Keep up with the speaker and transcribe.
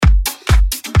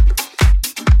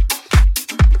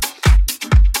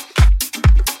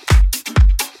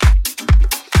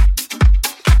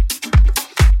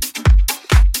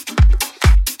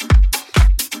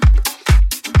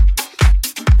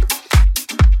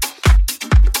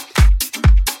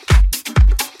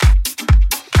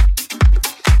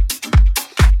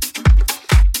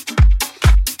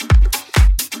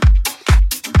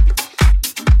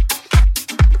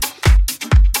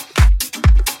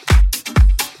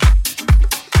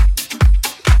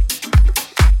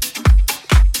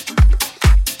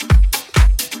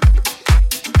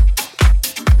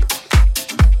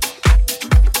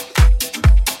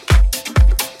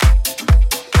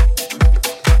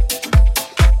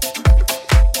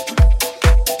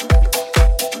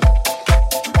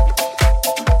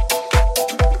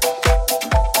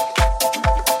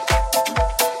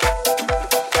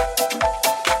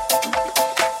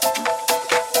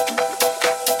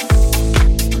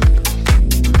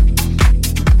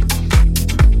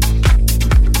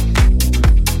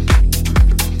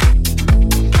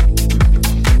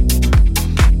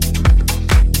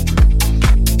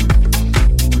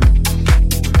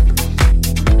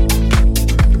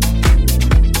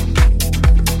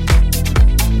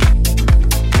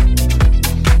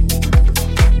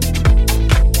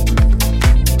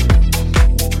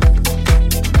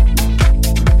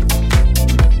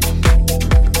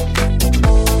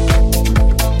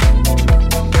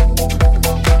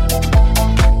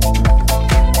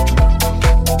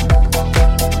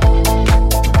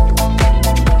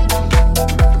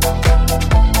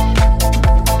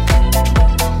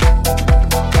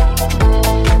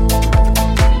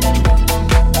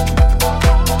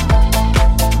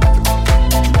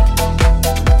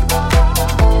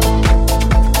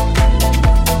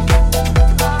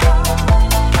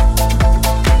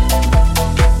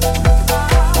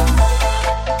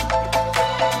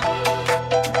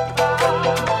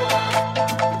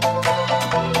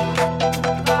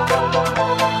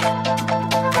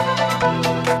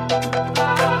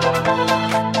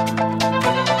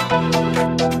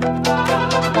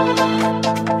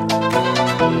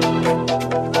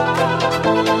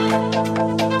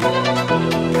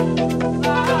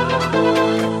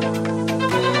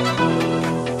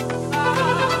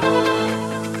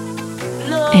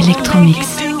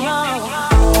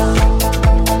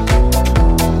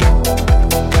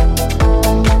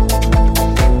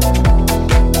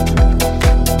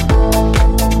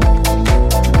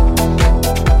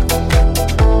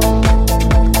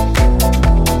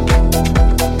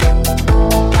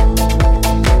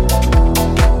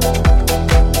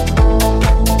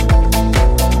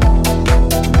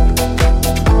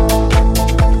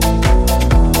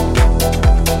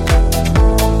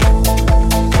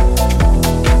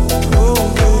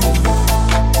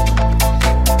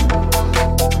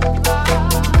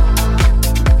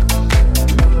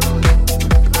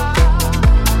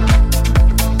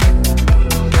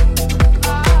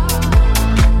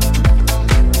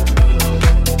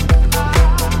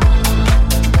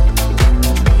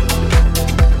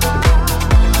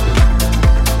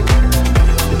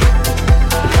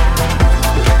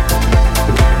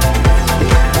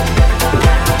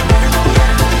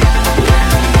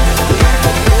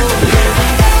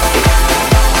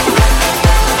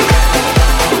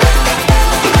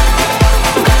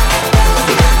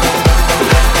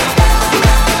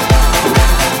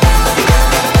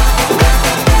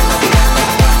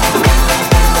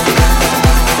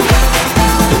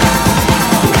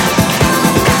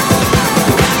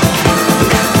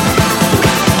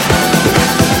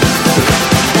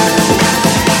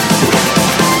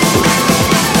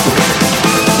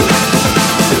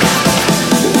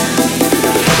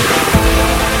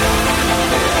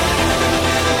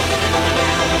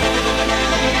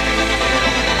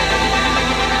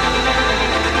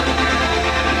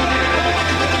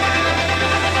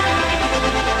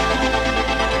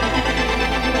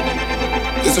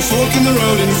There's a fork in the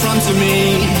road in front of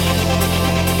me,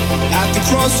 at the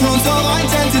crossroads of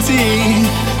identity.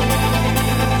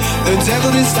 The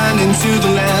devil is standing to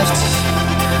the left.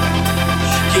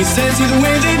 He says either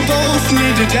way they both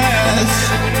lead to death.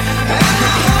 And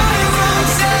the high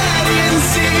road's steady and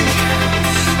steep,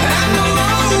 and the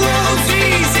low road's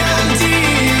easy and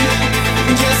deep.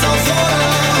 Guess I'll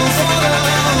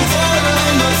fall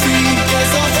on my feet.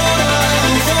 Guess I'll fall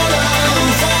on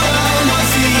my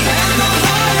feet. And the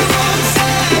high road's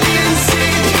steady and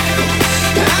steep,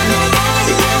 and the low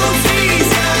road's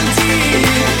easy and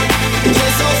deep.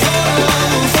 Guess I'll fall on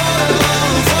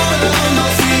my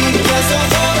feet. Guess I'll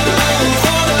fall on my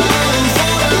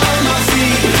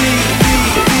feet.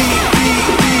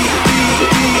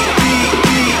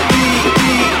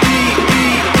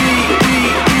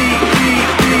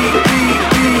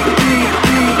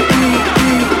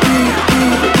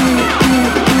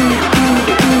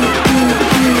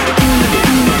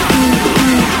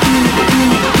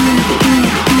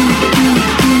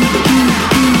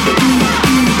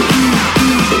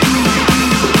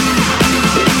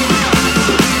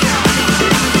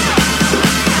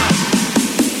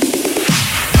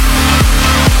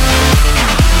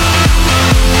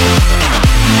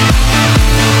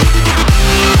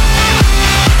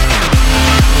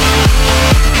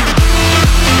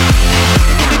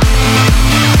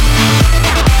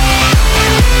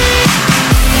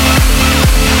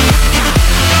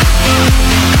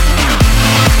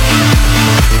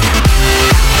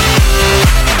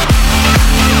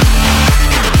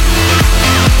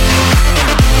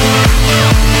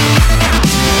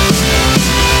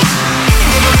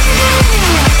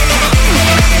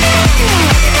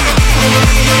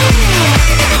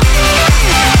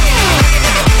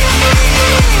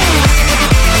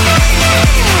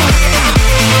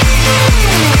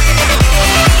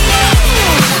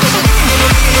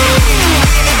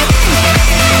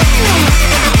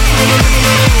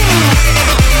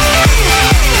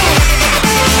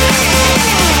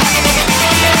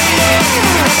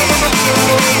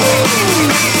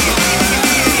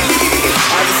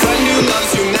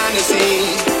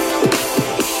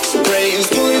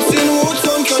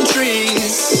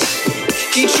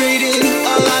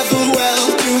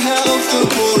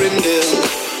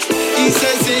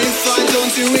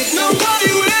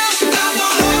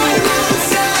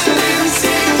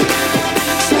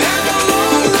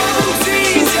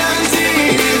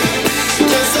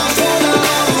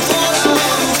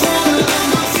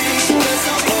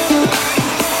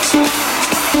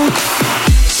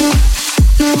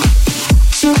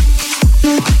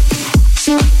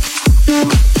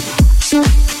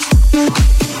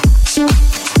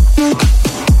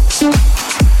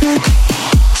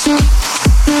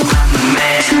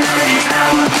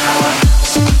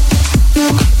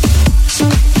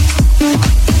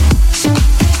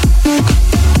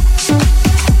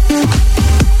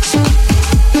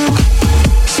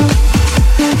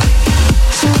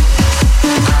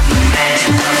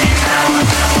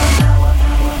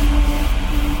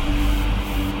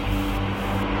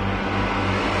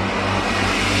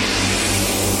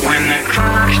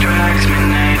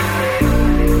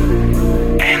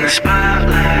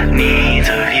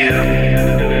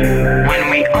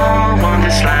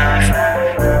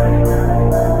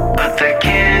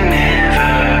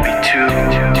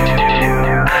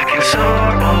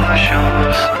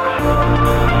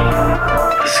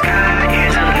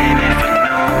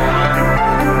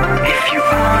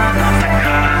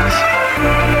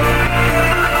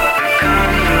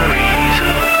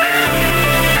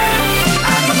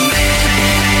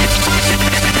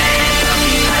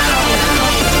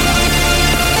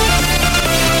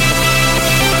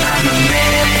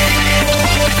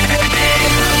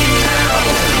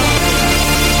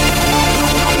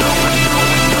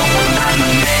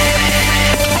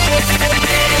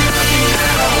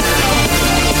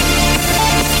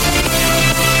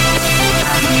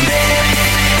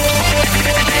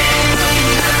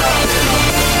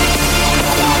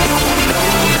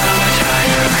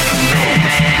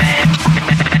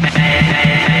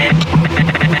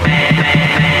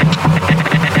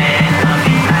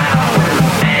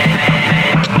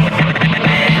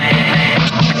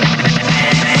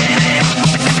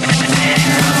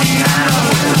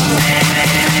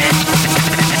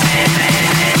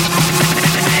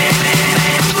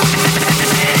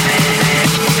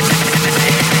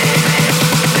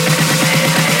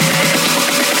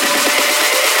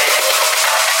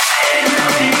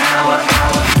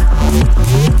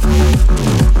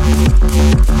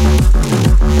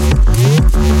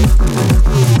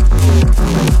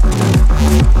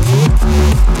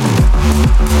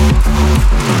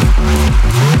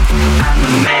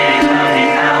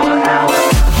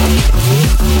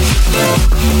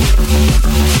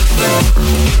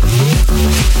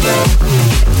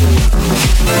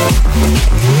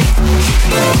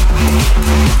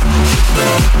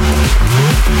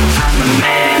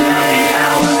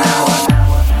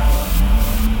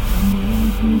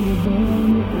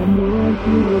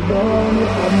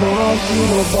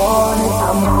 What it's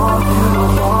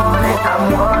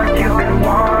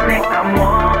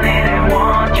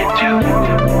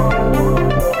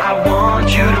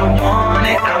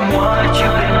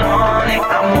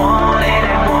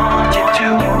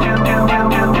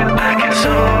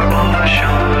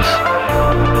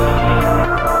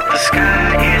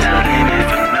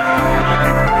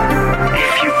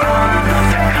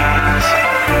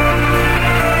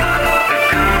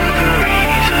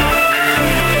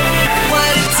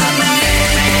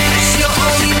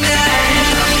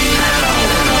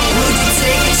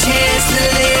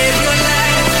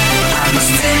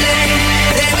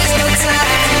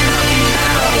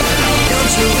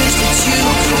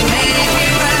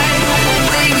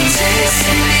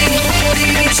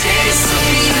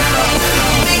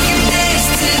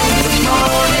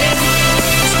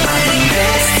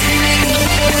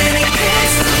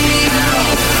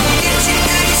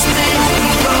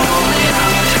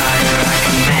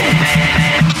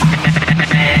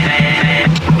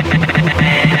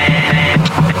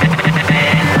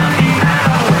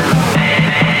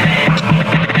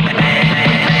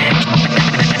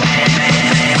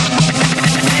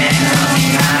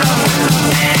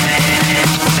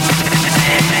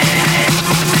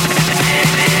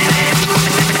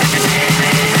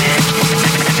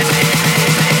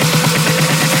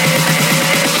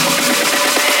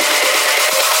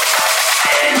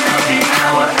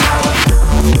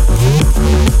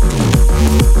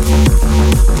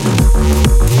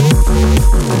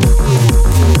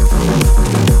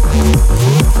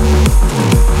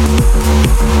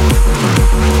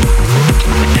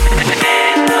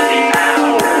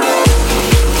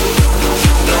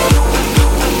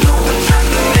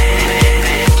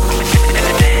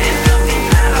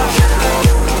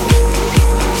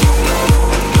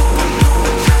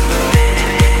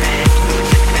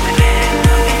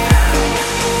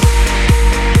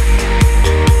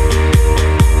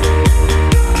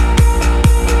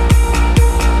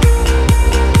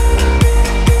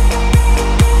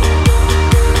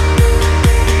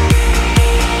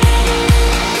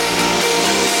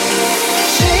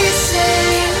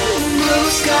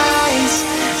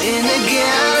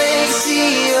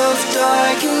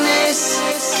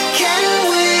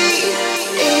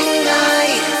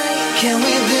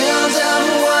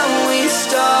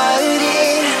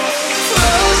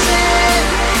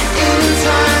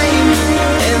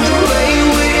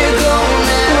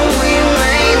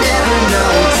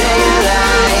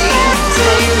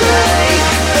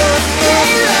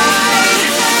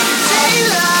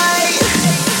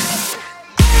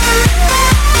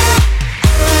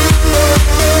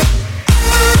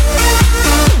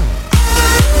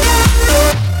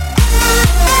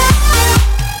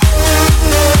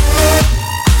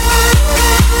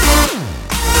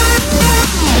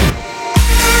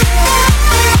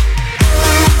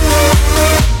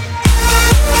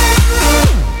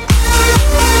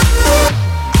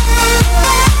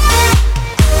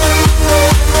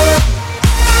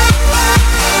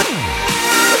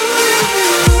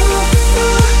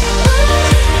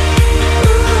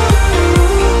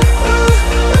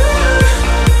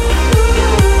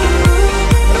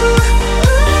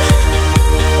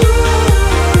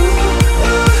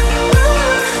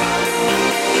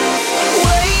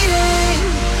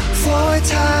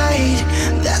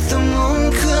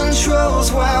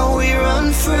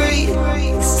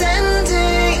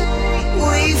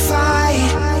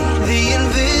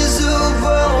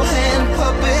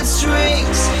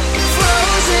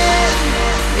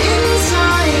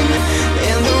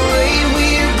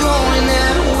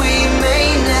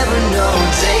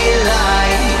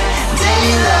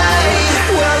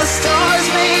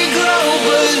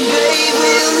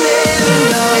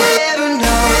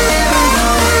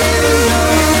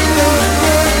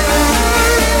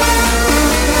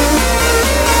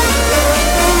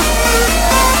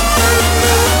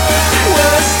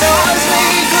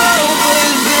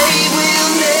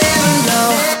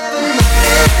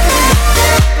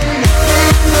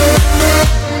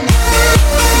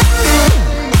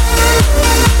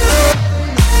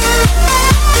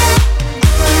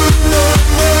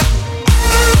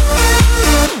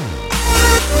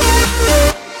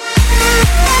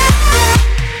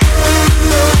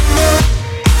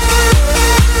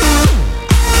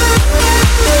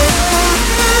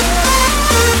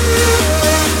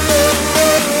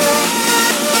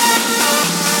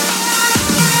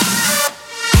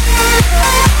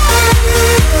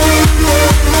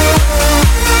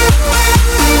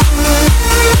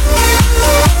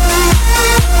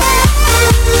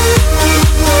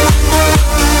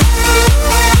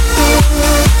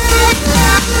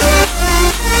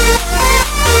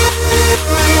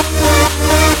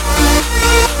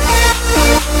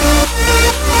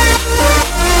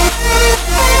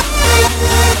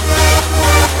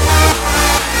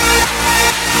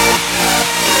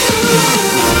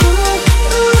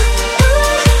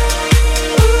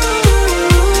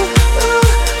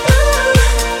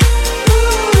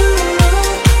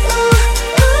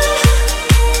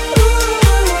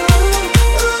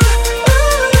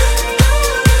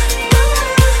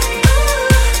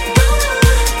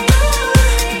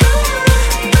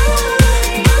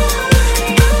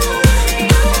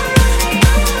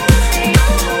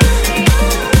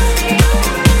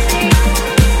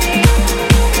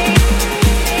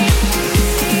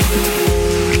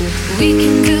We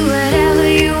can do whatever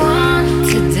you want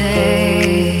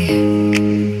today.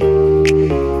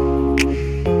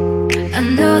 I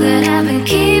know that I've been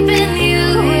keeping you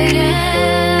waiting.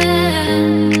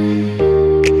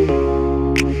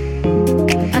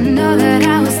 I know that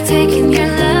I was taking your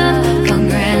love for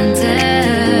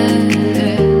granted,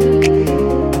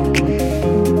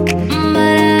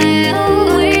 but I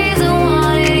always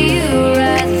wanted you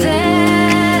right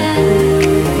there.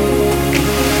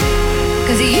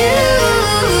 'Cause you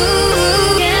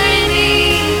carry me,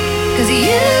 'cause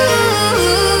you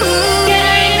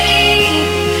carry me.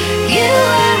 You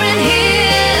aren't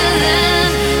here, then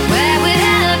where would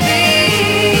I be?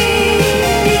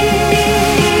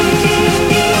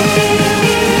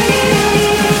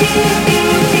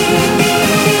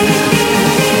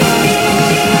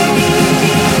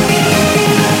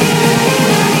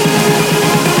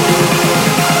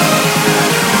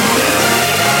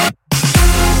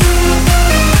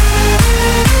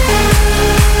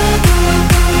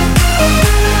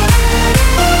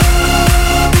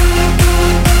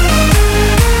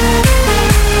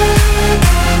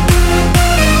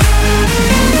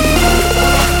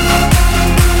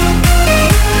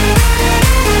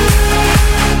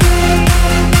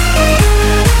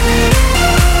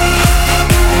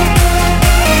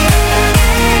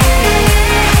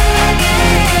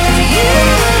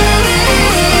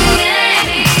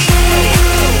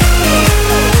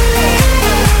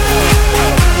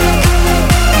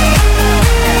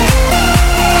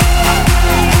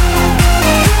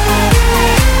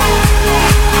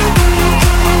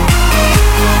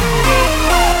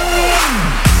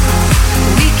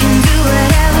 We can do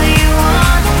whatever you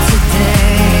want today.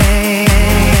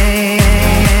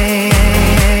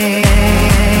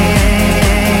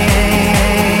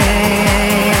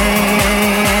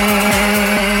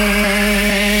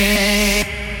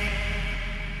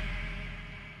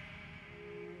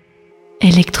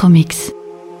 Electromix.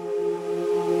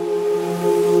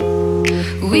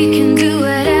 We can do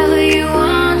whatever you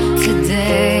want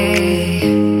today.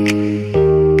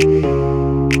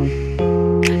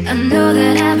 I know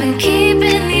that I've been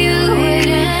keeping you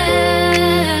waiting.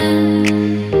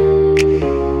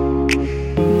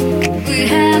 We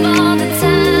have all the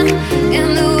time in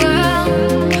the world.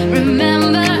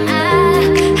 Remember, I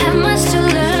have much to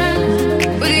learn.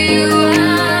 With you, I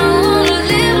wanna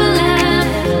live a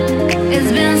life.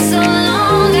 It's been so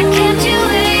long, I kept you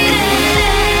waiting.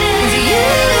 'Cause you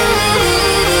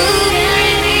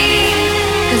carry me,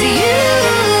 'cause you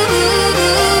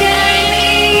carry me.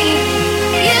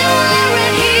 You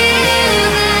aren't here,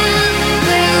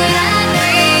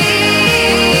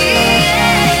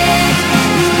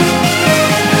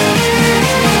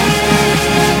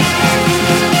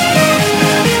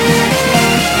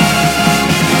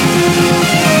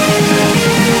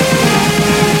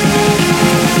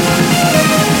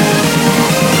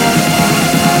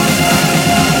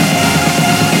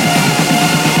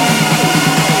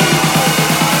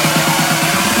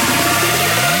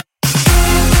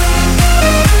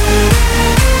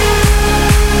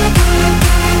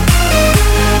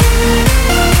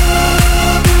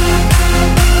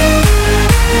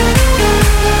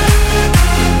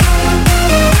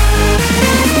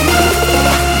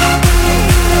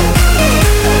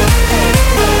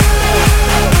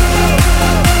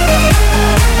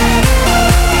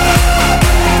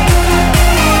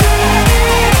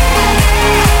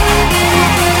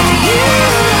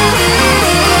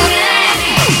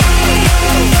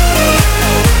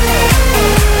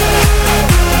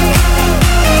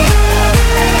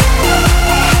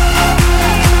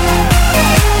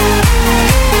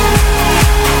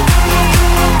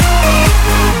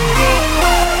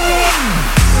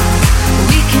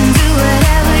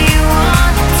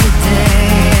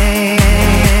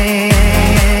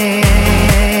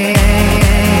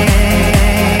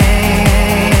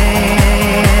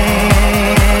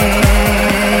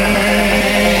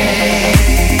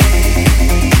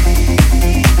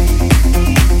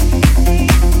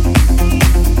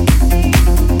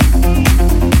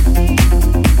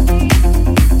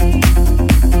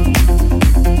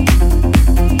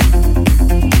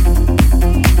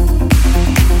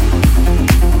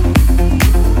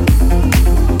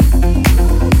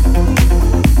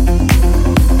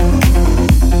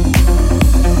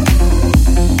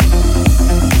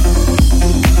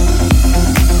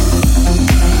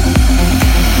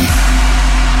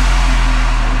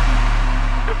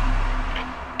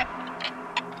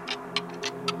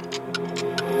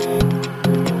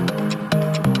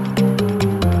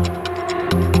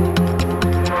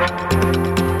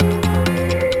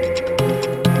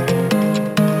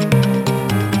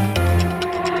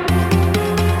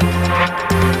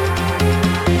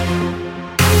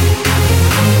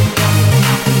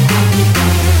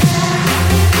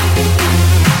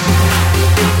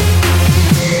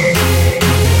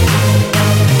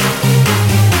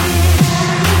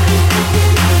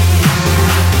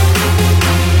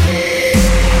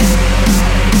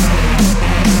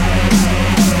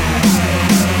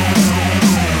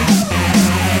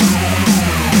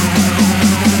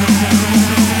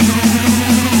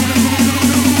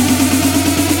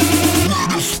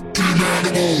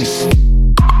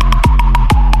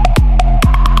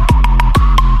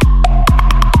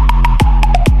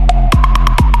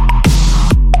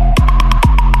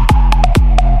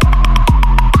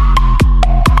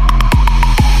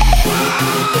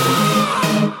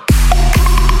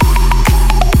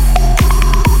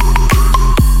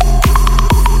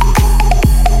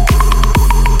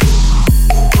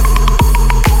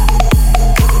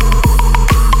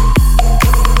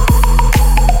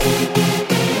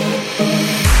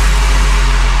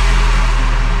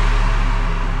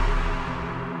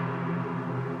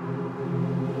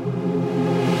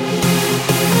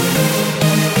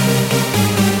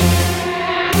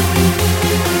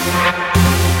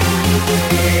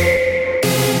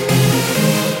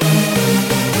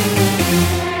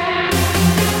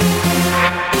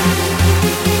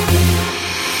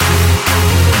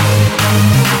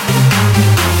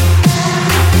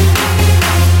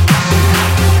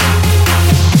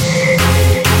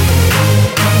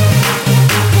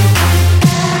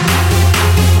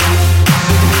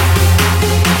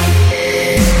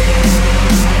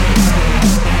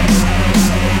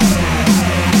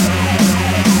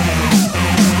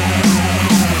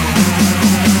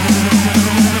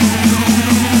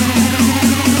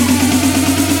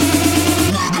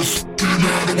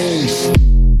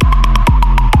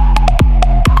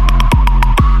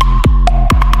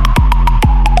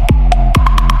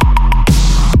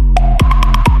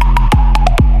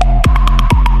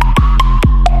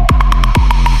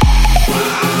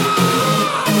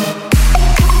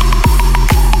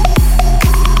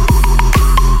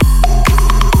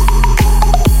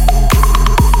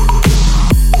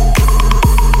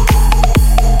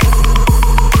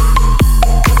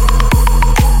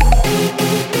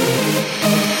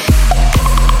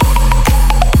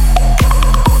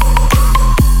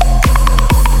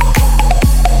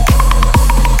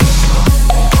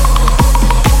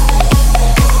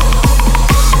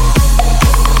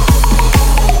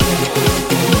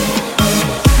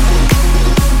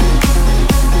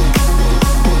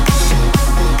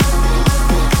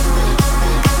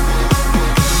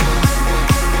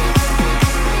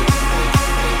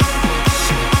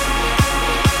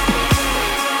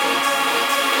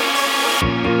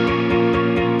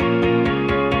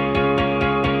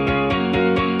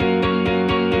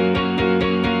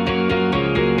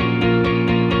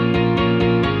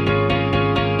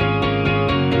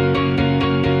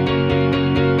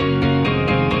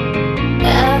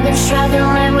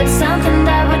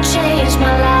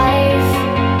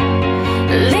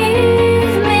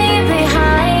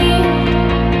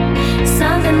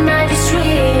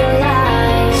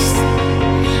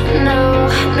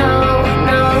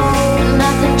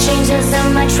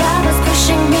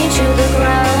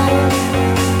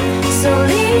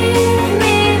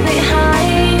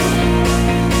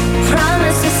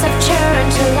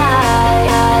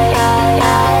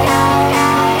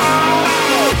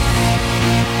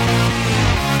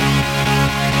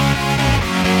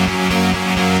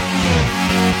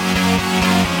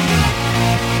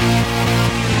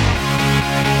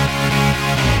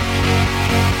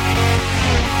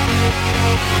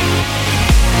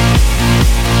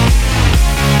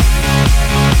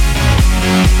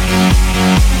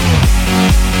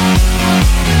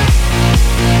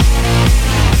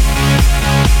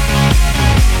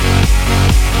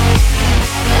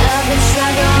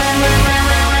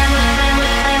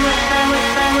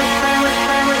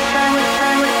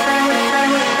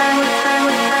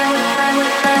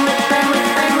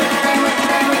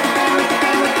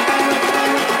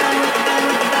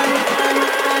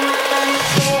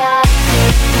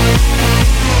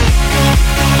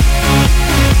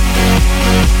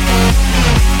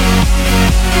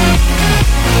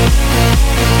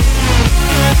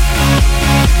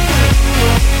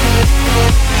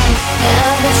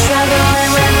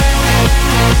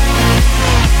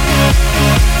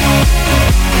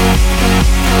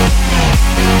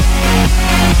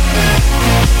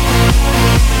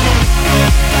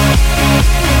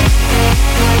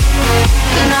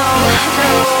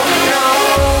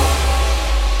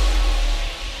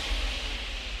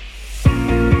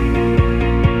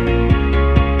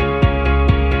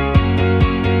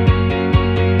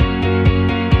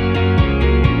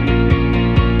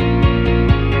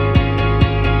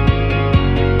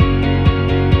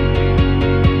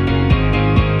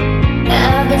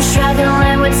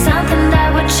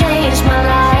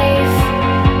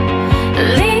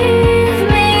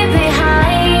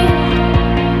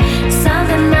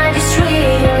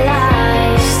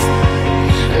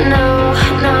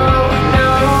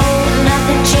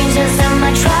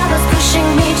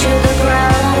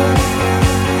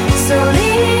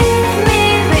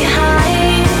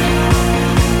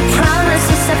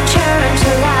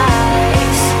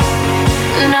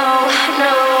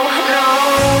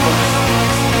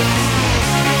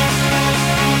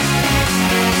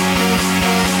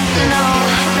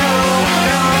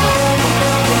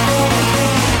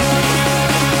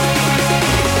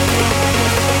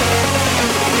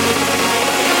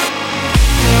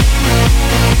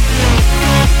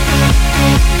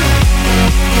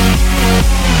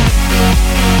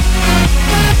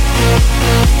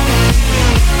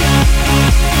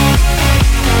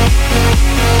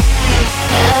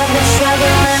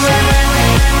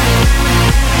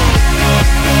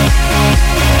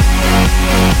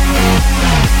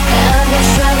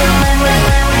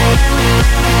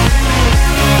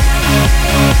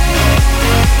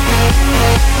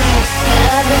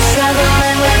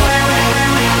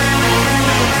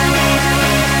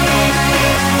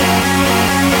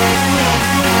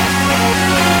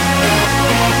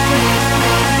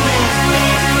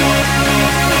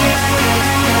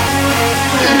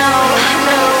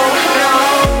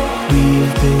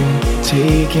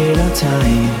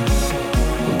 time.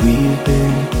 We've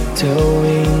been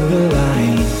towing the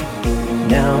line.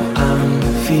 Now I'm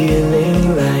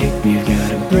feeling like we've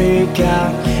gotta break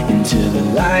out into the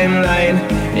limelight.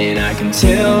 And I can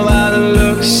tell by the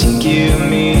looks you give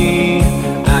me,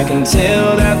 I can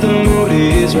tell that the mood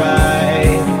is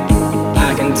right.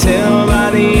 I can tell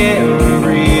by the air I'm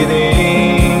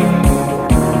breathing,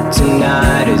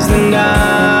 tonight is the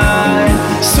night.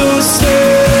 So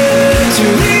step to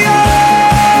the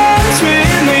arms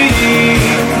with me,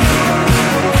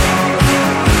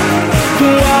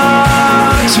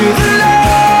 walk to the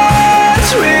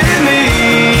lights with me.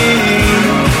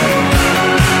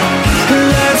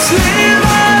 Let's live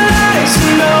our lives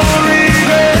with no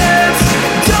regrets.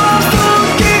 Don't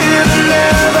forgive and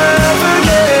never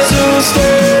forget. So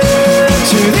step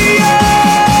to the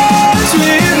arms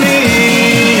with me.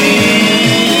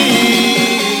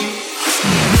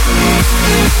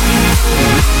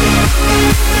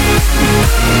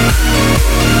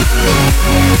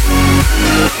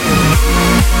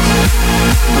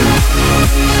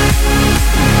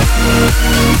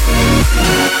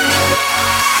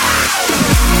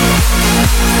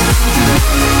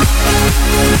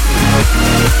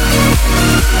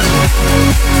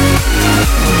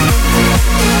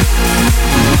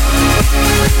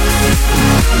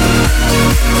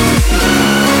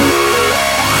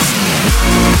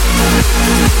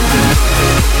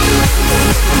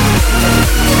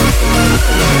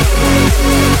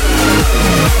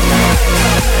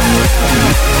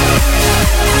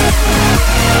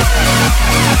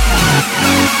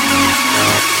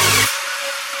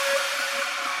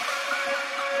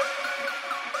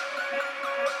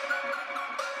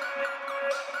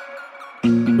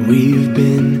 We've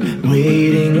been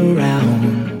waiting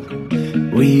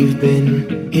around, we've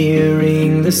been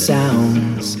hearing the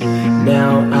sounds.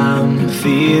 Now I'm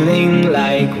feeling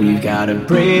like we've gotta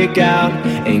break out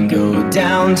and go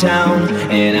downtown.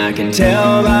 And I can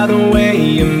tell by the way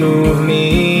you move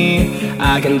me,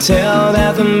 I can tell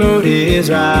that the mood is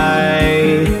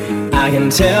right. I can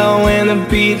tell when the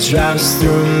beat drops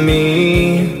through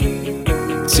me,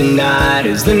 tonight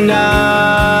is the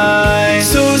night.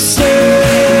 So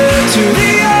step to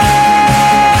the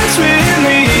arms with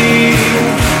me,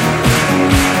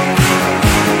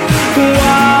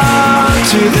 walk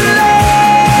to the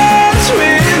lights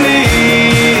with me.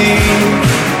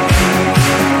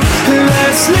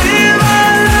 Let's live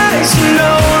our lives with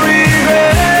no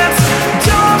regrets.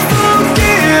 Don't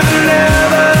forgive and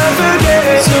never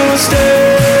forget. So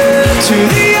step to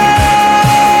the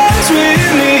arms with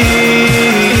me.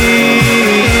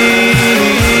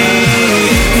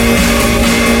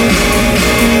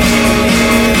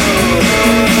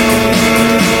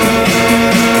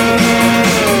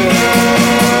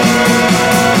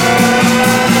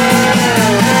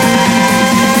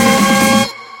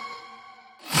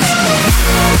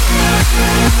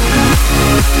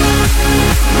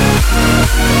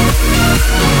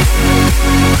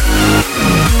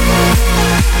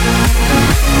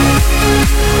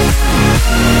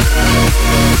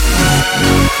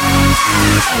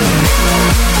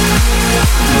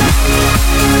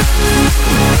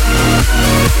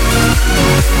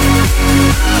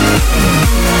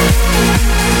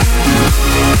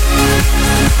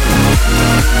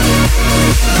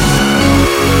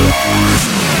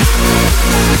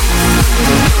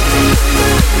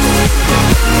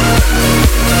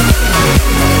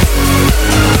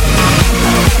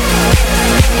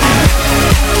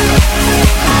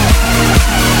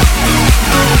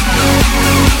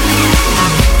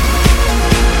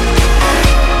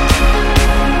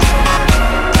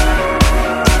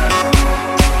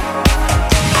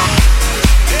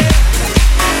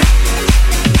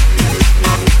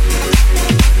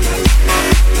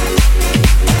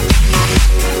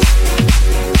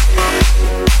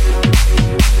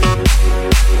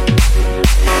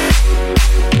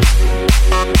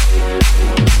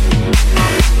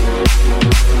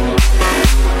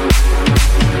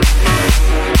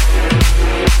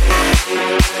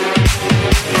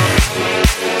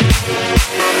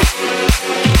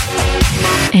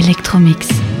 Electromix.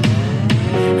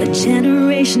 A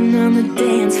generation on the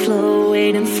dance floor,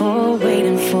 waiting for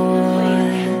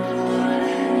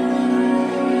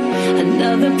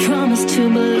another promise to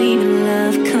believe in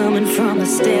love coming from a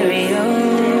stereo.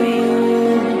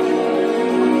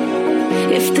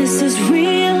 If this is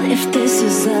real, if this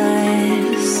is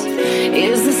us,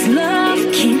 is this love?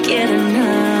 Can't get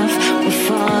enough. We're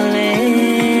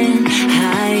falling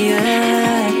higher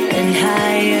and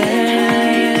higher.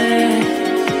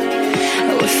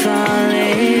 We're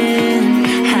falling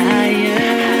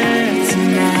higher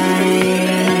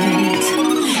tonight,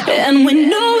 and we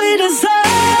know it is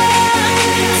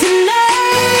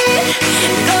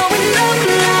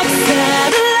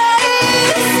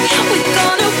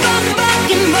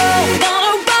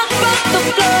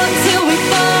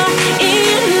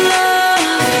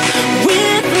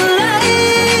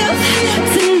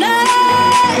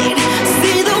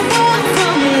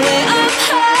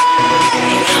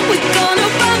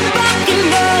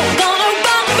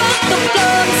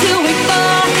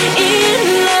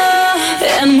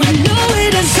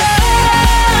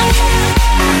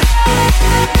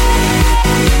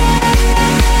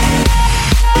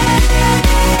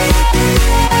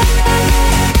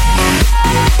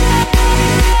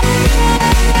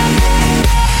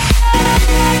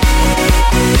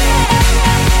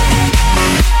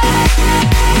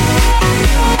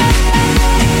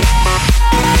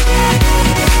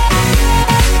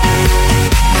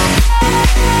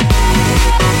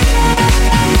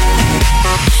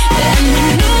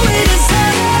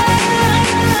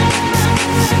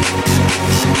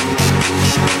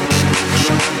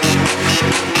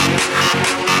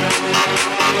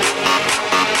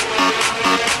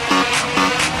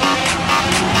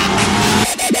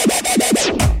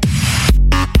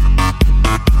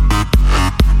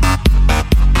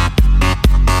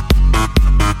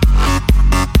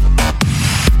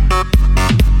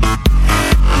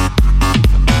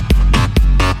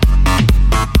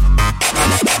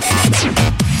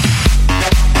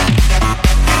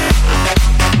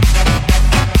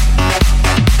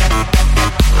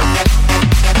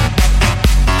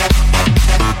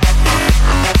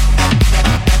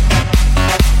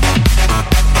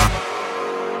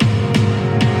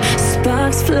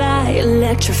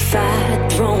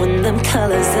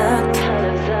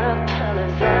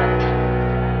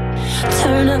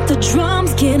Turn up the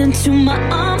drums, get into my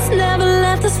arms, never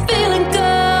let this feeling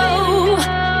go.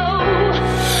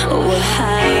 We're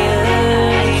higher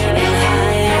and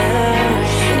higher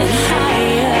and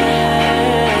higher.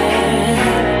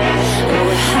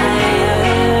 We're higher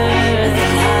and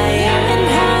higher and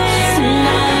higher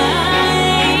tonight.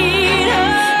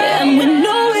 And we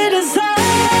know it is on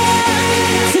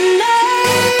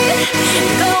tonight.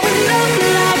 Going up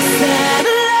like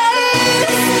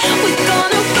satellites. We're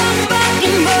gonna rock, rock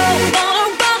and roll.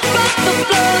 Gonna rock, rock the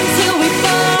floor till we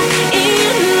fall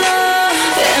in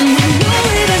love. And we know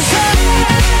it is on.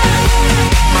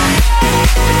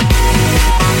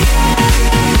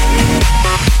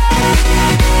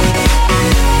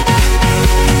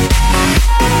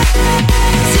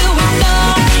 Till we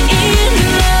fall in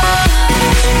love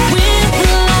with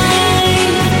the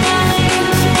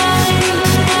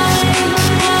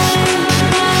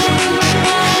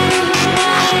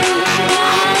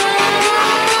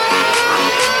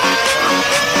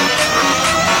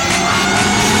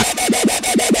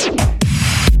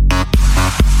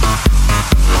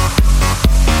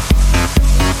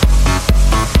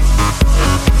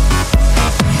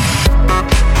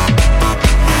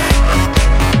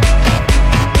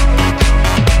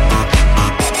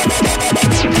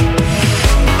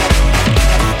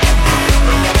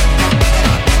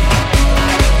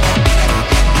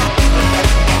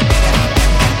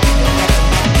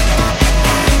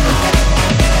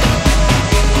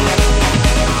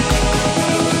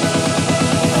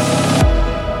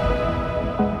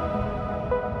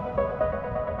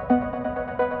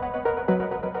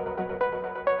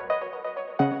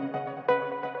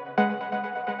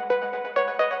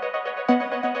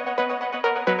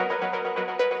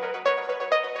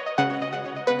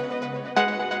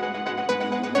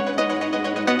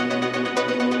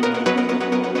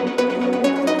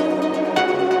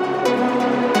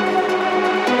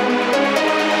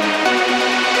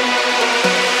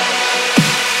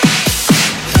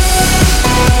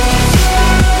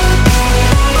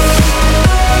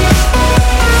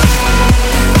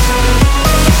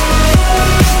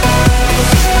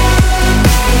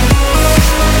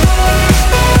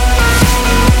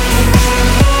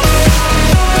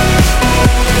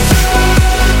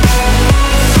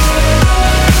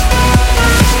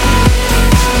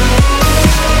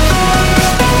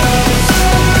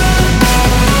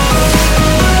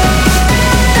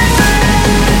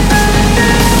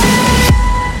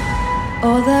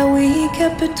all that we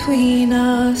kept between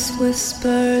us,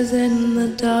 whispers in the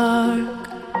dark.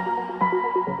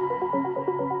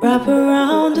 Wrap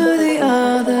around to the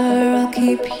other, I'll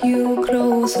keep you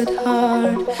close at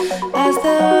heart. As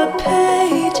the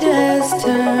pages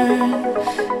turn,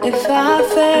 if I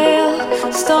fail,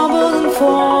 stumble and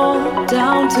fall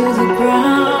down to the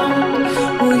ground,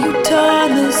 will you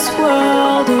turn this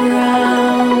world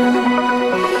around?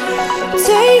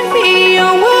 Take me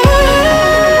away.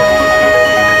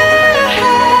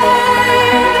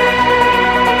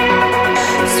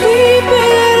 Sweep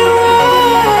it away.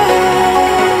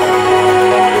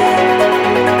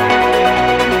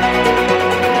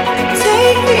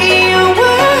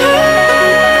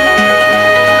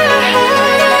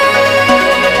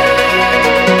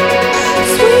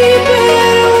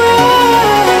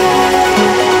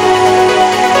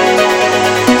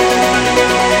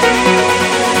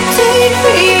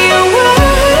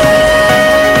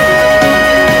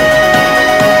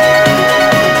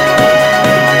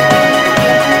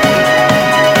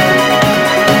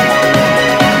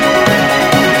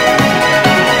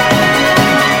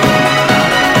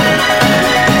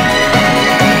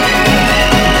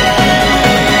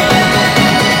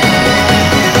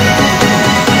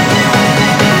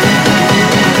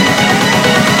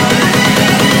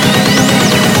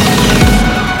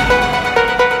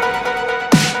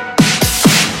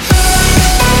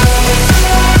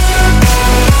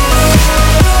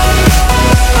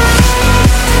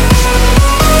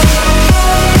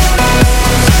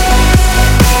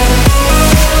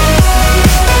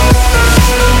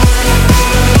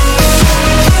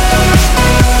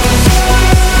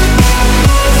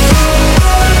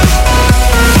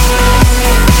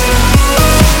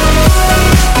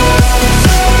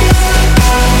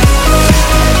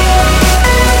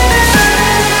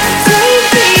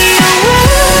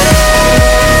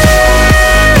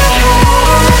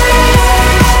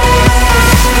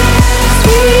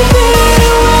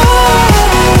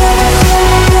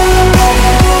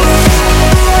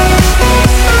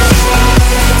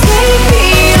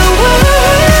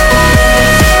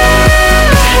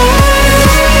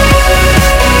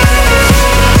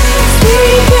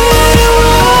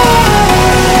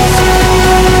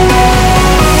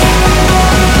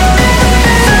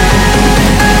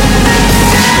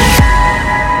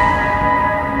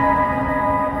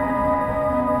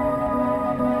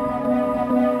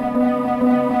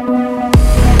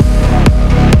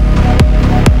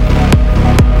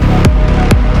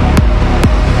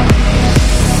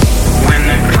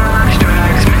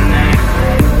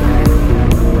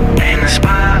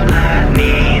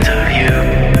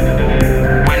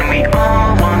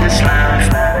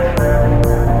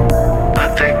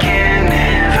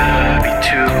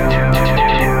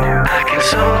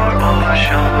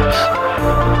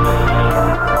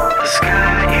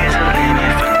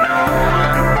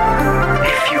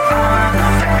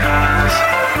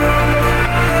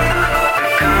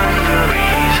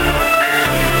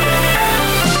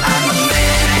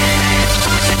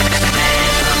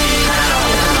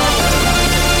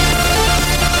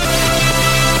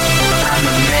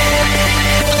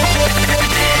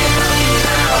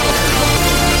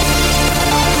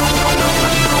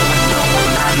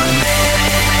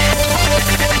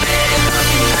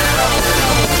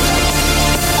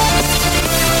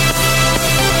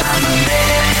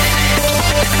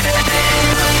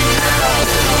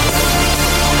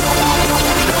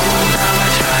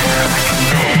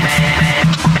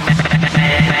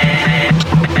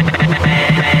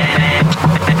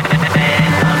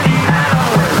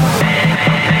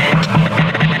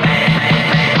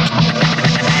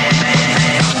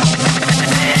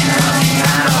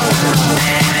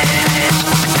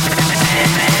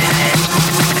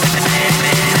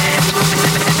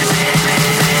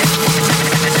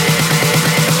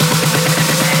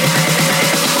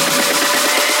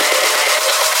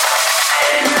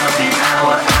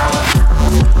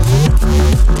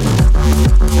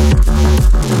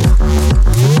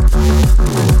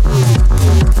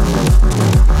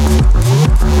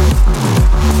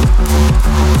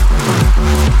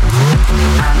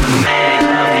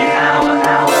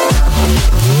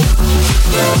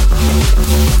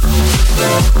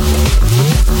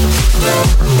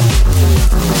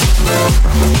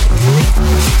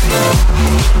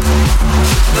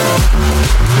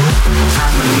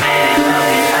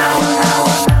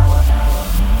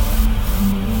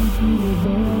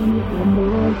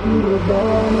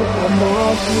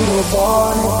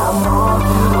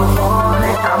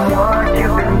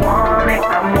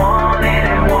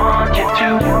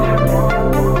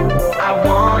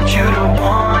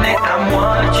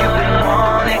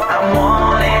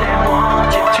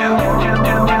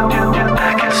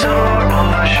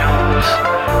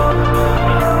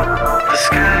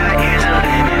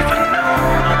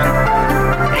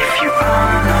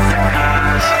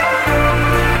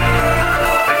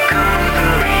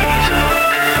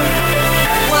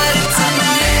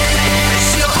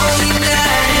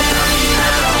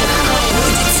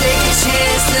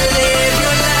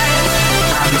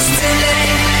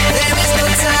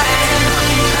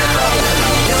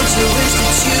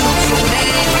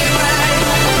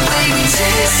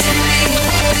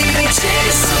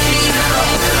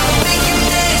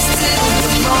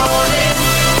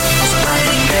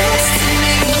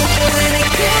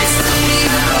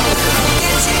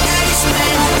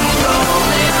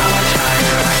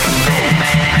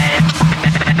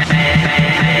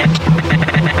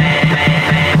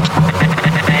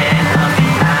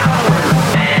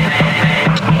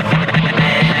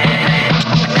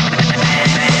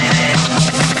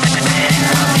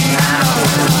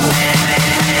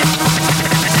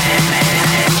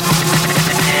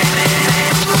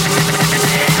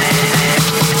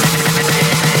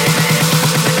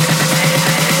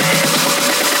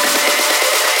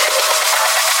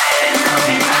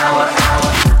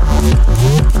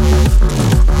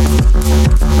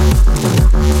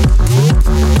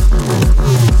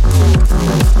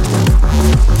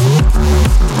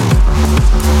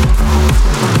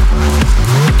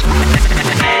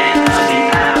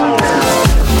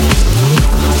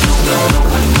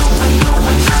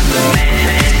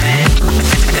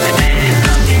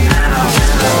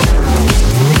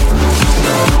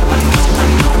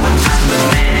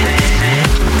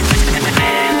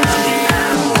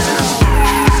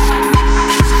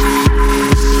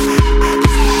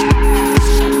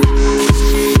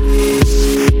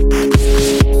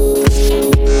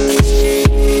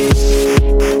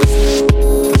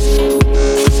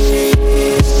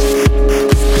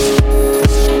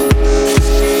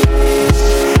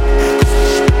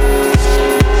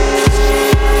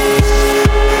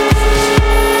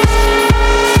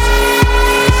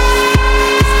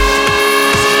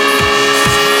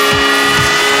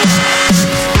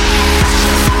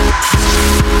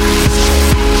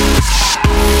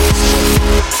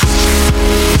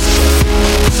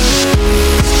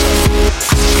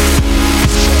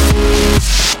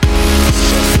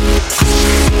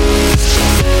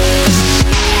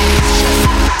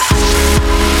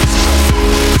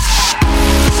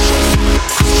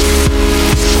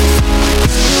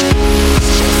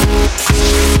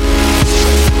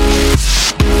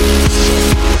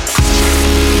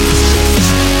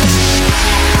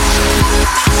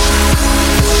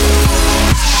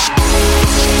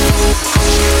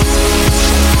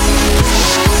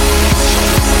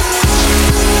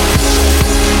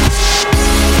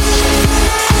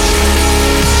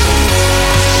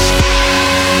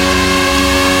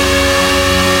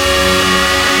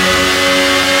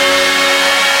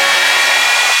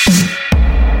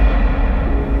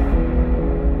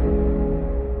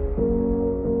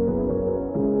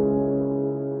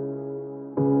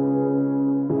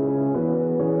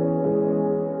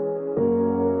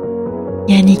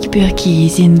 Yannick Burki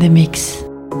is in the mix.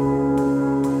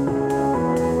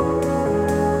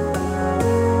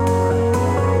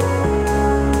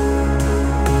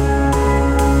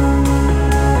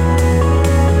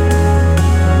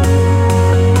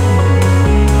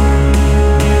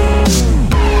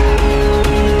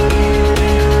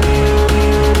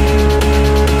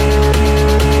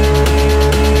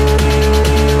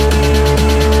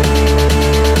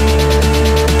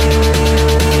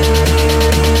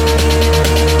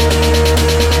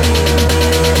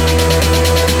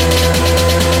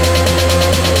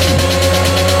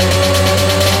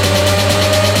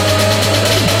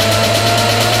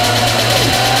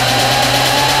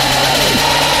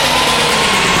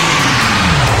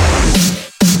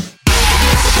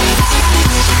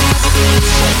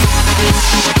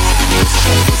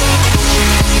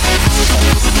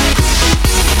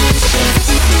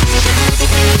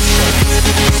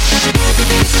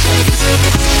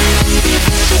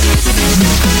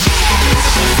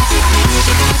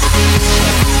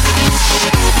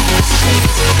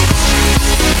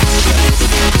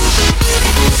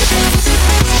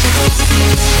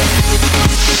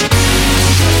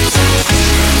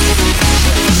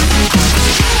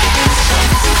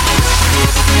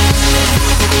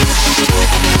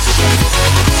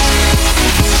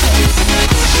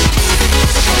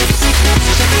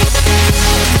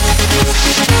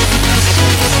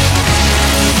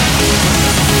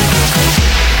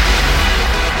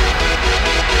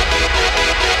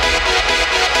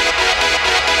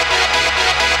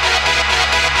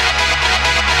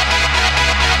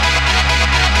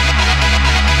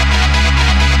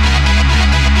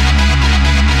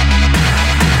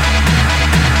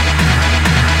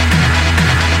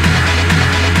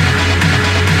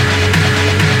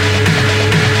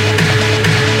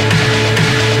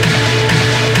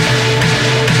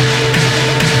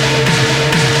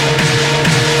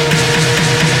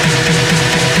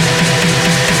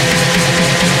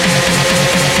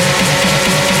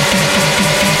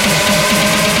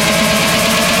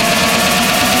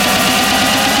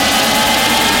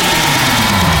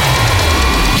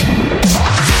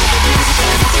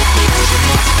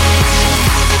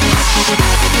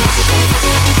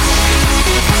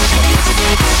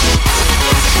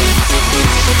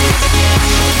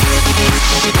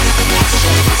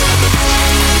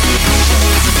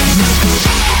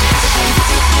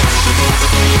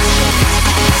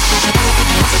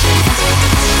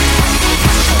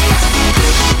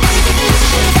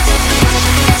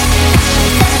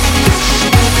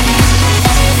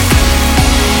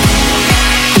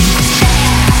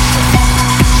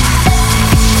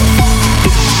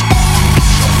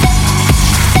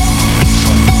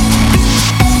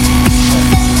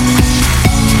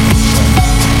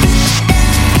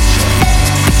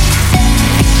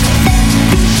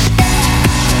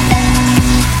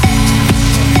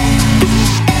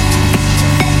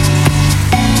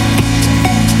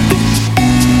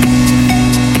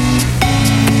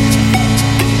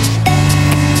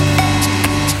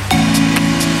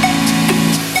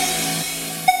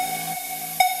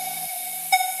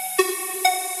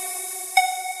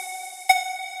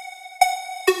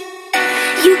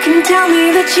 Tell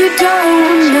me that you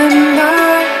don't remember,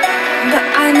 but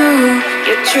I know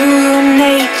your true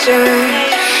nature.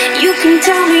 You can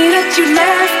tell me that you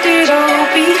left it all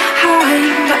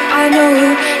behind, but I know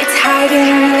it's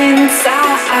hiding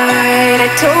inside.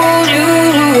 I told you,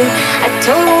 I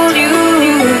told you,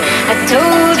 I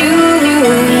told you,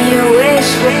 your wish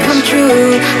would come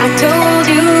true. I told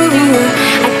you,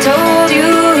 I told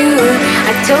you,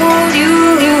 I told you,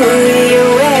 your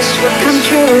wish would come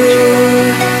true.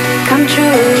 Come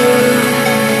true,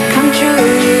 come true,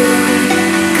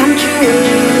 come true,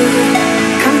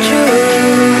 come true,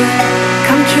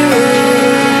 come true, come true,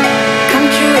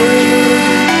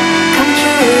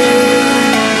 come true,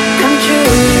 come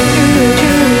true.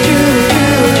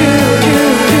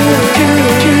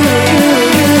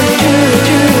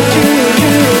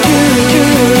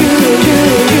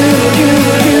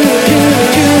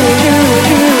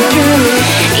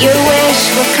 Your wish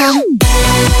will come.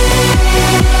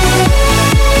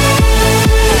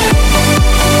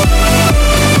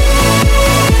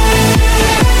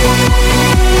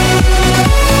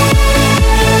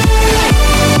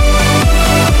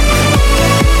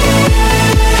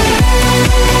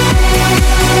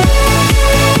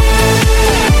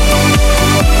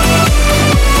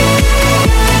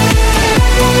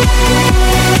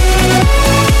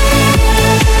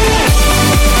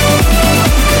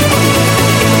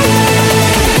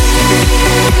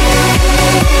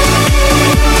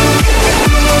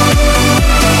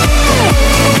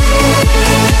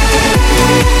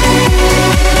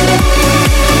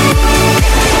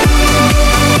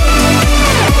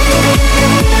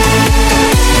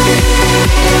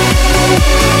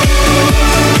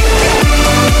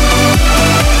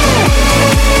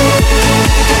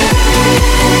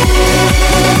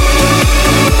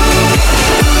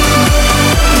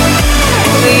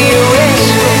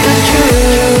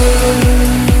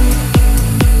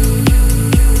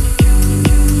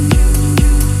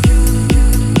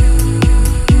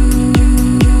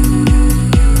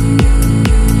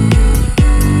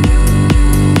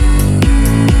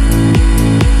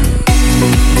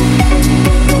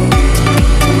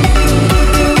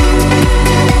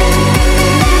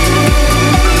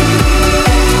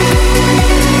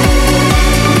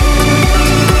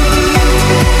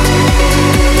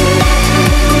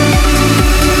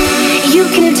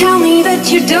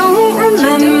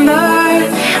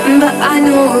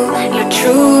 know your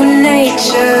true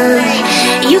nature.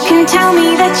 You can tell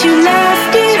me that you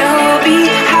left it all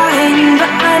behind,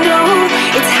 but I know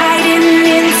it's hiding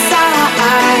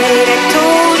inside. I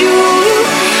told you,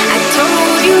 I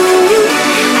told you,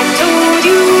 I told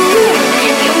you,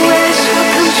 your wish will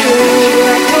come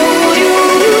true. I told you,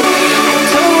 I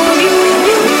told you,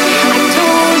 I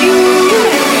told you,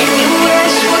 your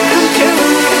wish will come true,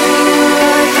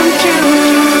 come true,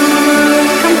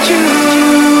 come true,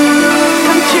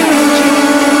 come true,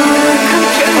 come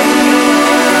true,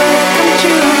 come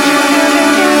true,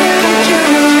 come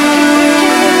true.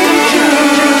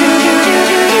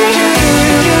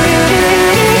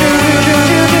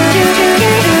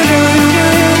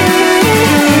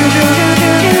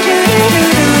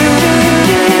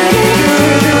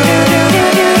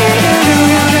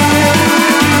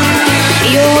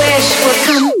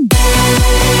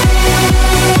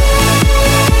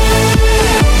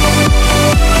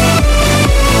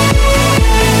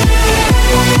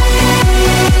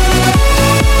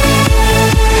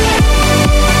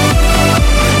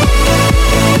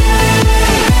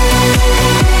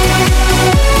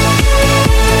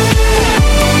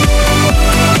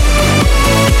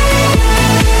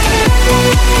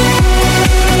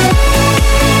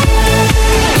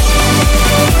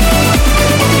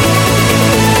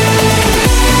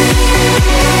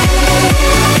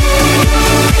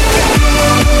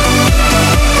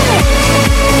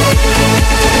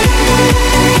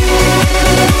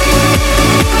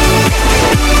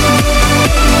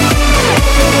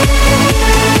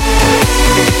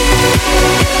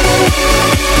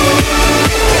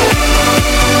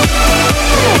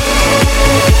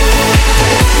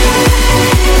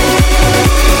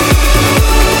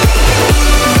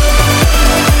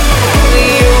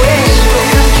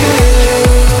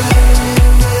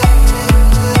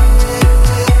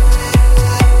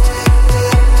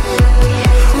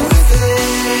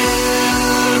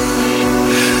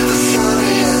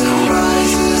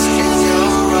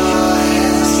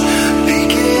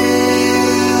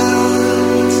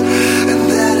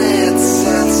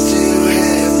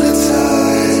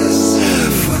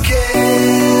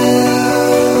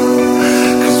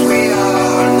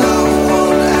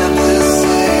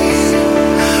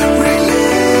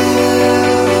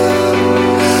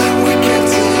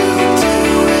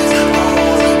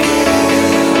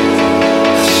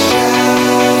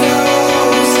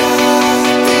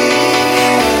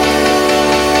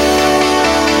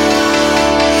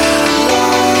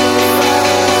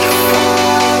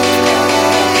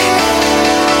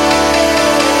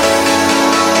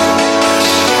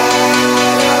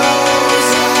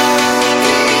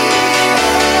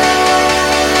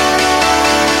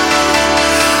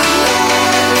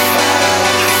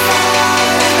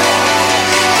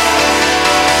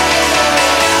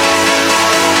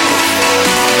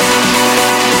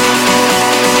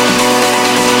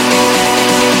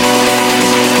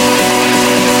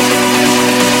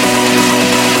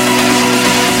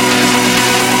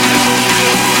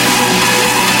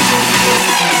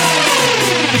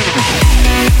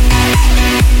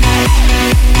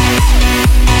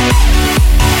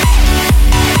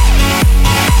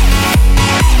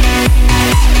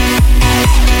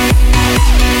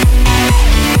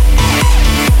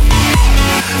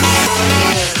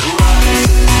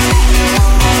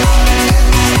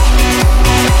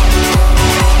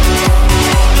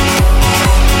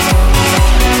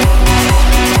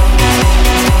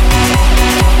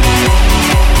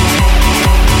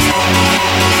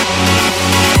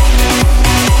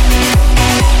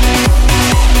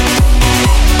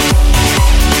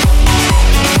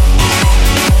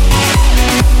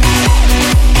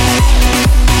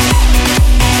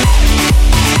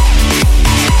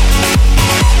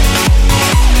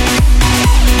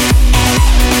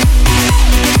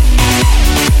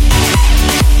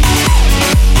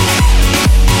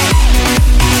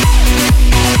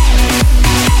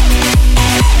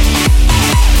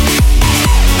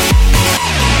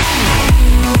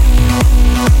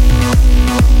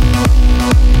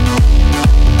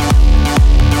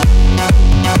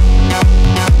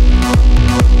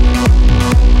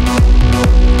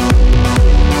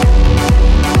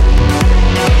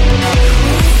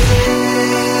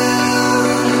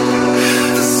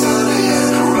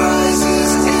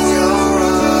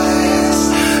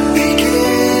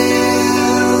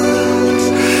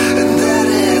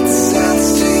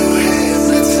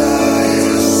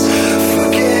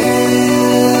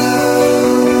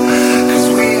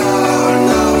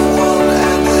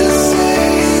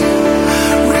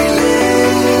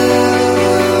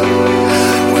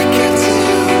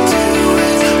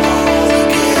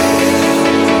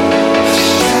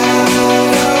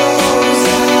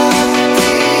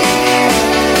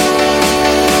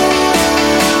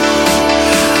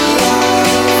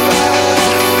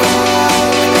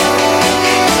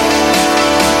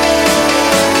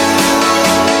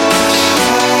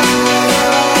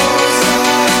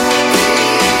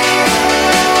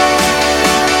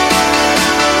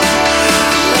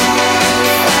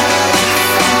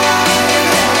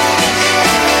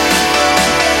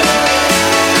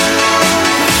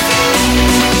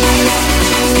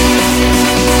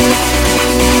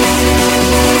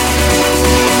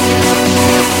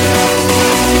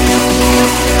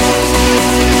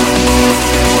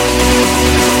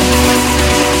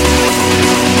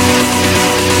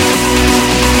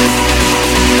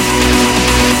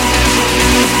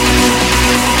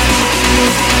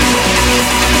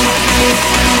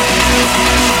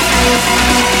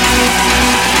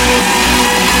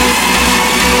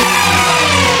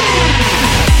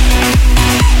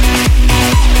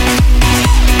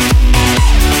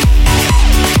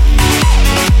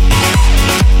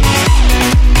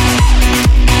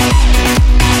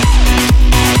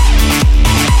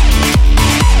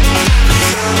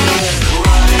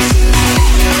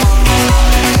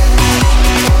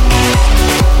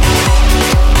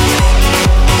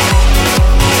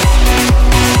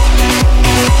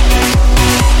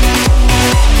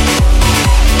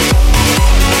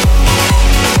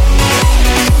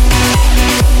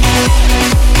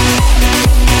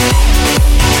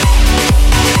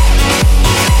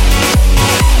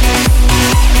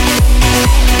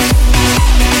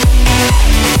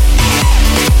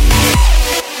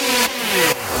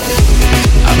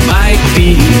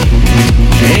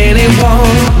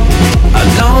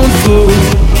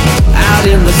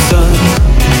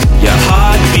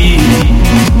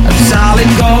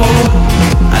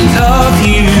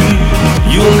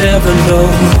 know.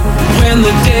 When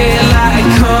the daylight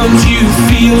comes, you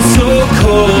feel so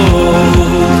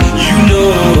cold. You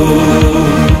know,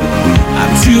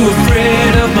 I'm too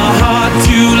afraid of my heart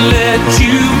to let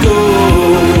you go.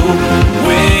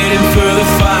 Waiting for the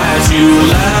fire to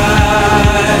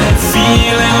light,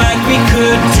 feeling like we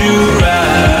could do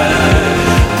right.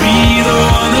 Be the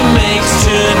one that makes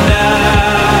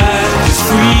tonight. 'Cause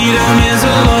freedom is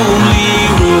a lonely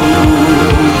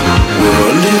road. We're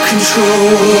under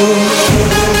control.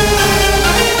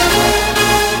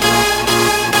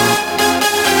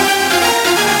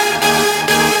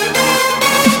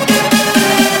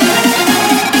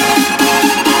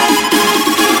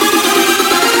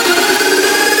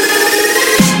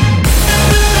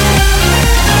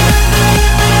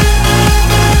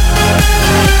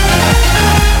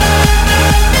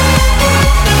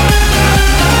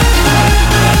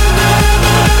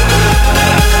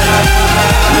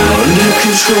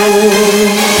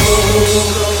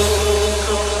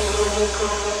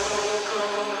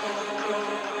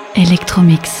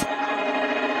 Electromix.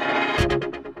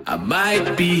 I might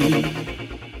be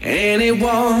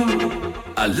anyone,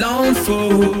 a lone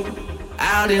fool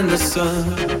out in the sun.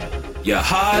 Your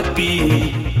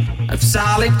heartbeat of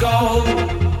solid gold.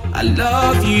 I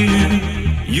love you,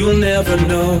 you'll never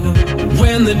know.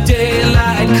 When the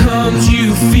daylight comes, you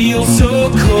feel so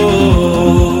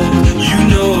cold. You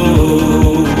know,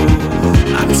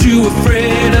 I'm too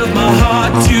afraid of my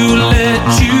heart to let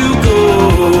you go.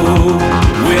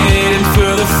 Waiting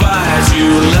for the fire to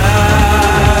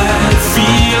light,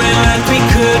 feeling like we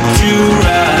could do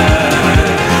right.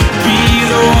 Be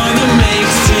the one that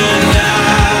makes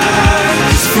tonight.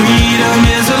 'Cause freedom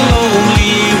is a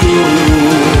lonely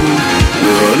road.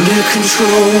 We're under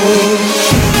control.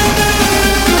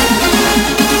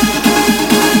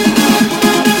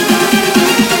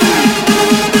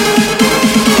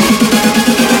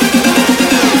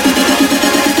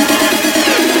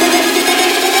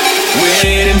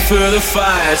 For the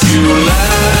fire to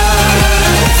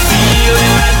light,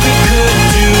 feeling like we could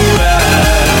do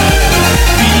right.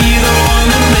 Be the one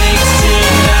that makes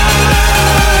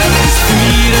tonight. 'Cause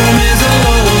freedom is a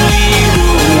lonely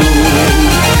road.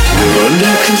 We're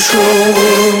under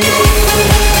control.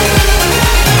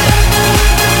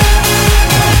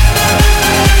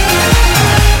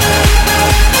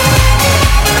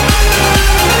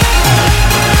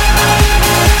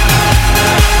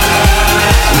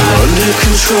 Under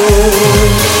control.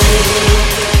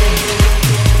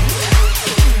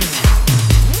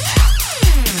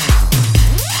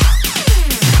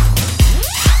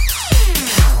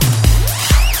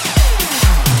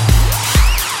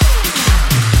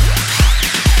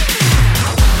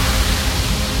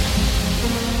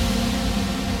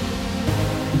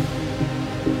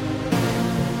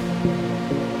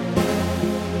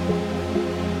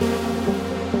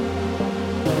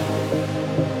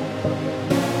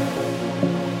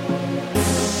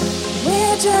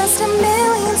 Just a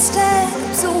million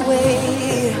steps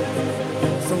away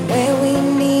from where we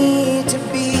need to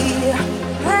be.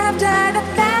 I've died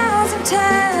 1,000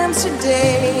 times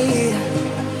today.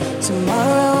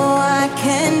 Tomorrow I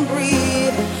can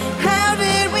breathe. How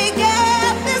did we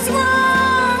get this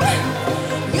wrong?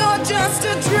 You're just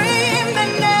a dream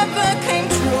that never came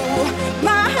true.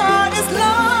 My heart is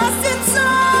lost in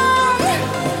song,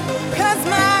 'cause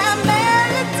my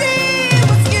melody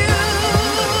was you.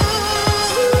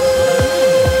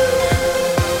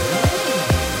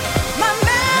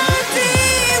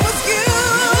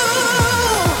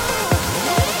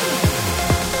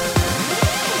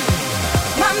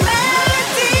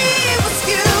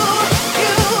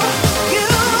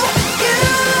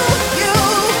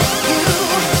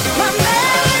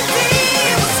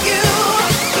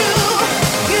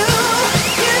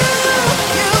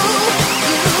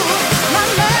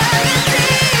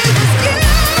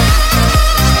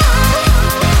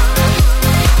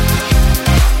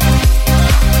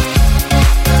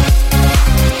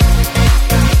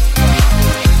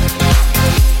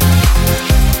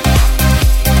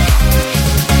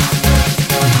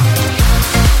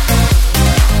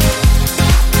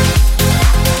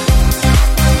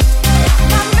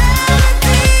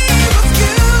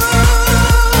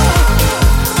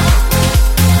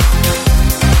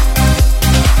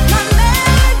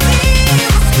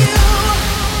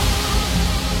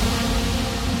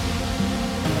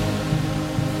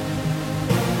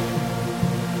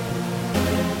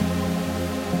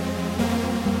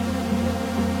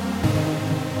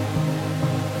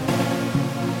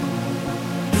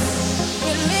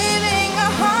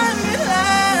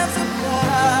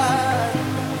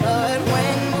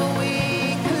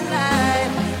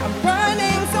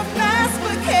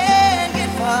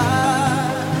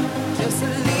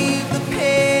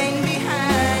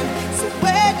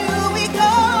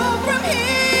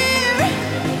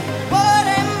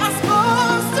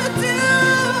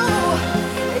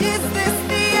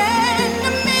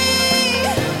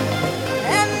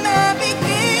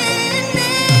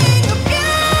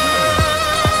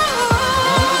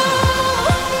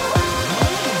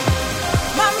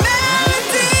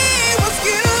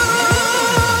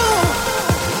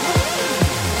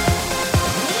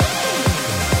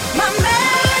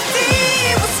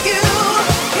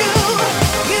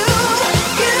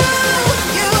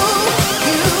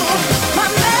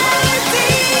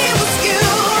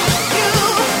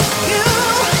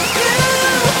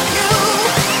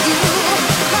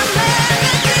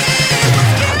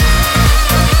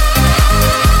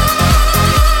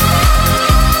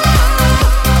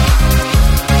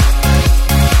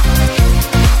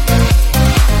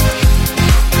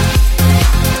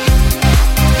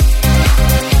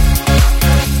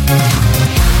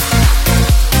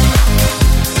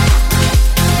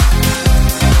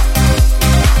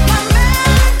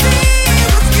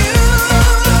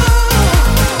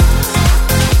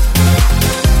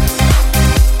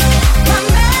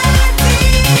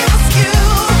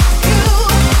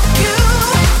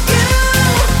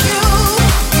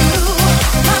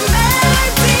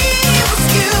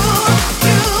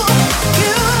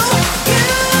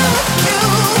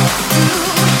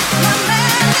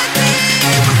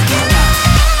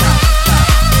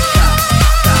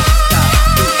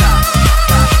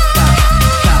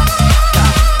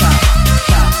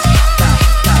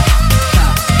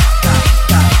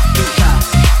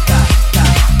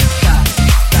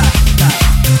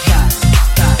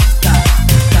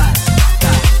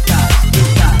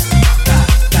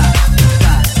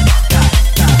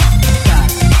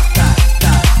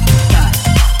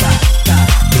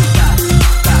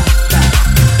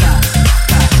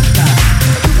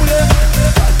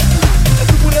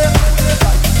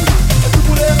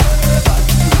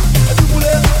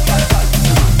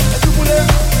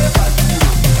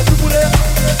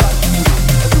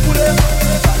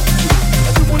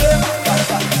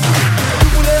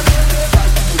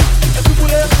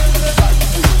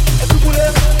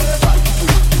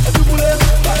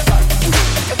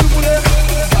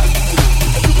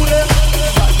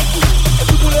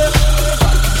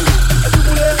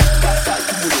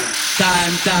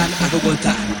 time, have a good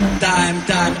time. Time,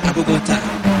 have a good time.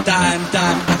 Time,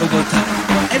 have a good time.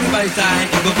 Everybody's time,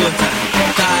 have a good time.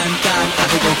 Time,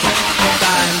 have a good time.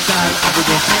 Time, have a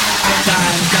good time.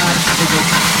 Time, have a good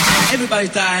time. Everybody's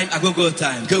time, have a good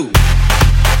time. Go.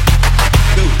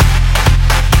 Go.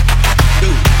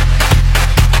 Go. Go.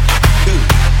 Go.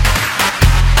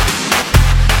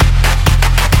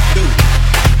 Go.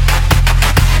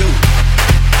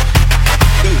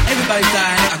 Go. Everybody's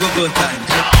time, have a good time.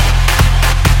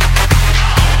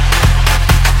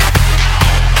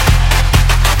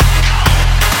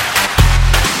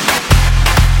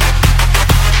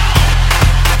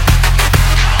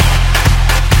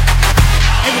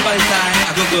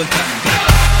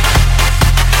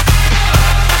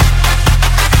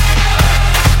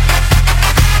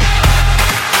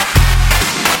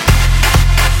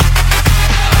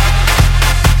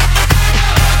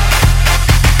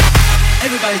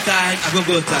 Everybody's time, have a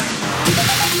good time.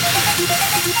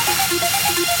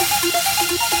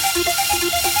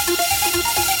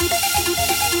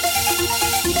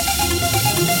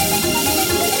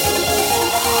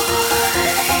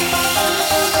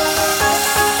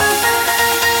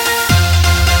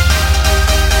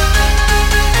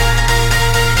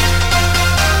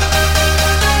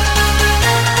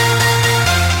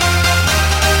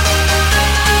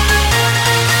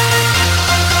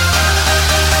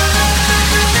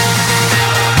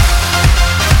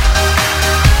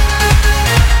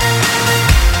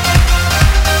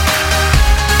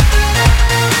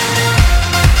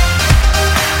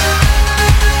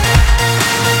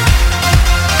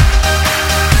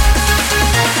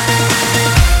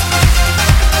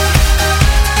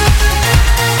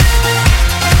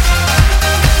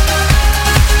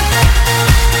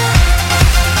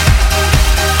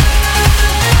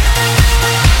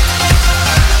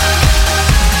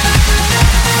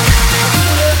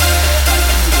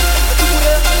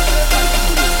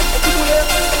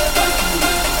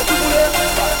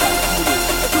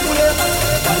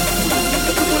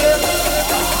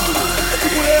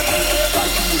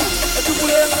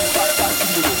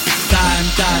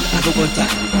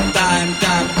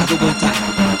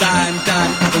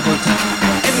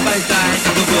 Everybody's time,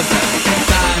 have a good time.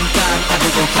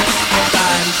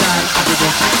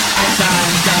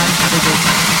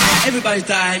 Everybody's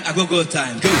time, have a good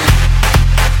time. Go.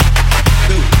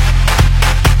 Go.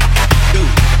 Go.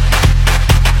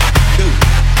 Go.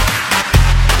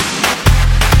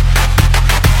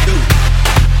 Go.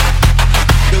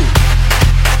 Go.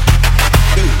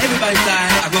 Go. Everybody's time,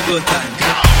 have a good time.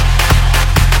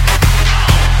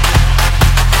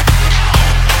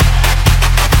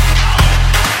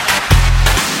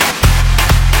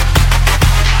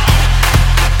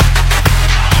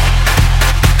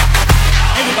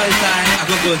 Everybody's time, have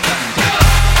a good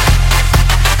time.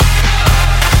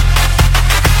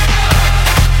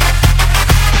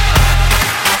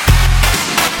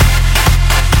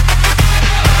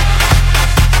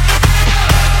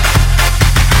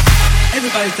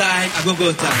 Everybody's time, have a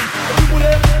good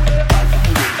time.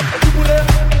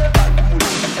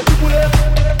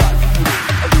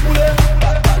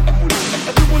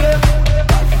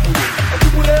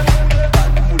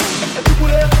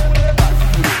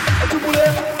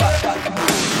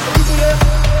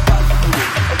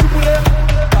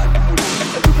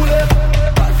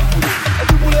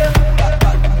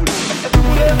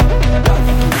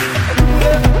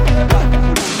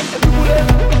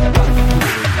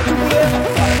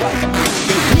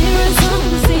 Mirrors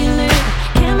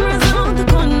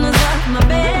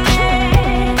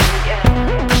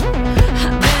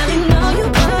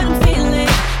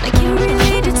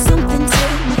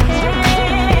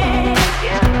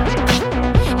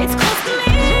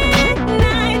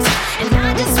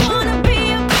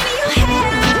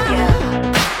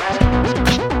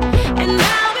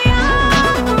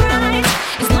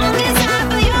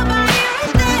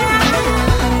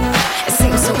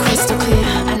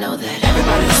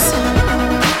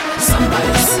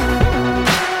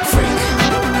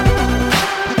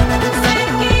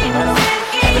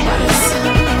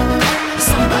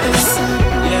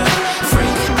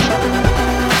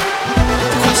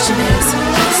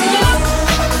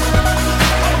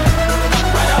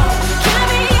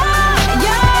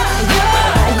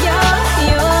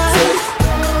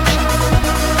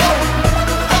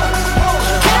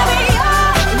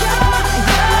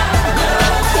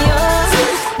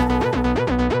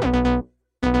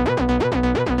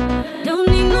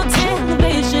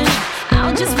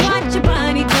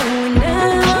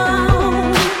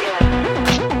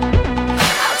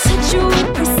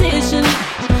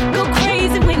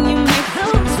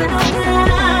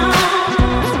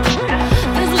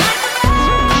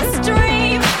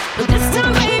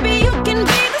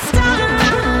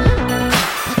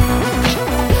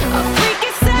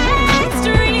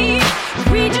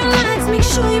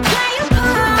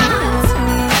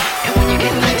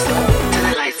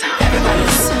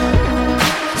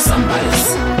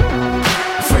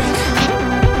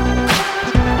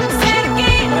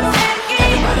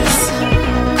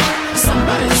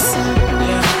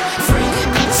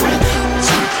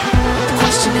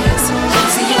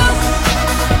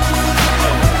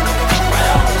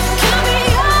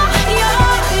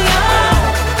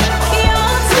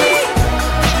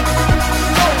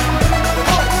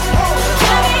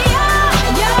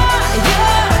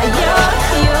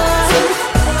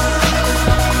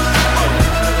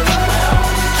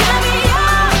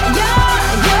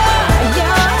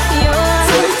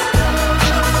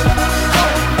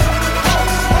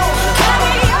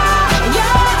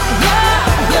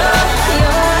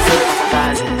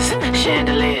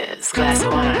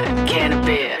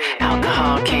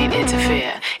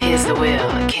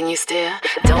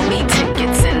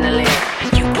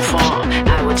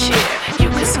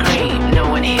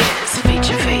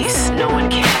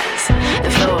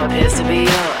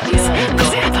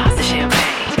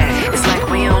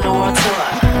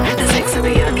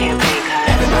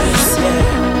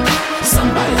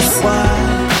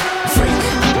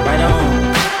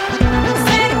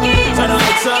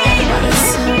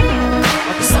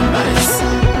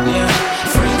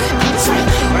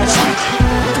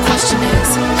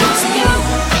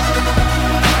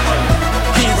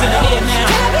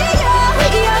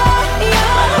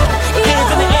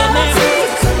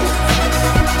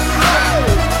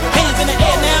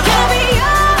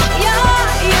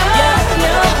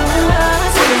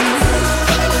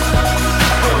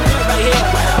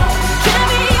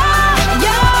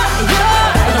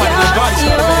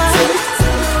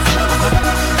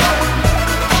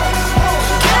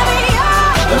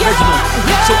original,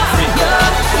 short fit.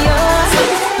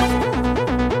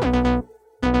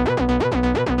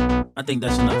 I think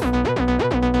that's enough.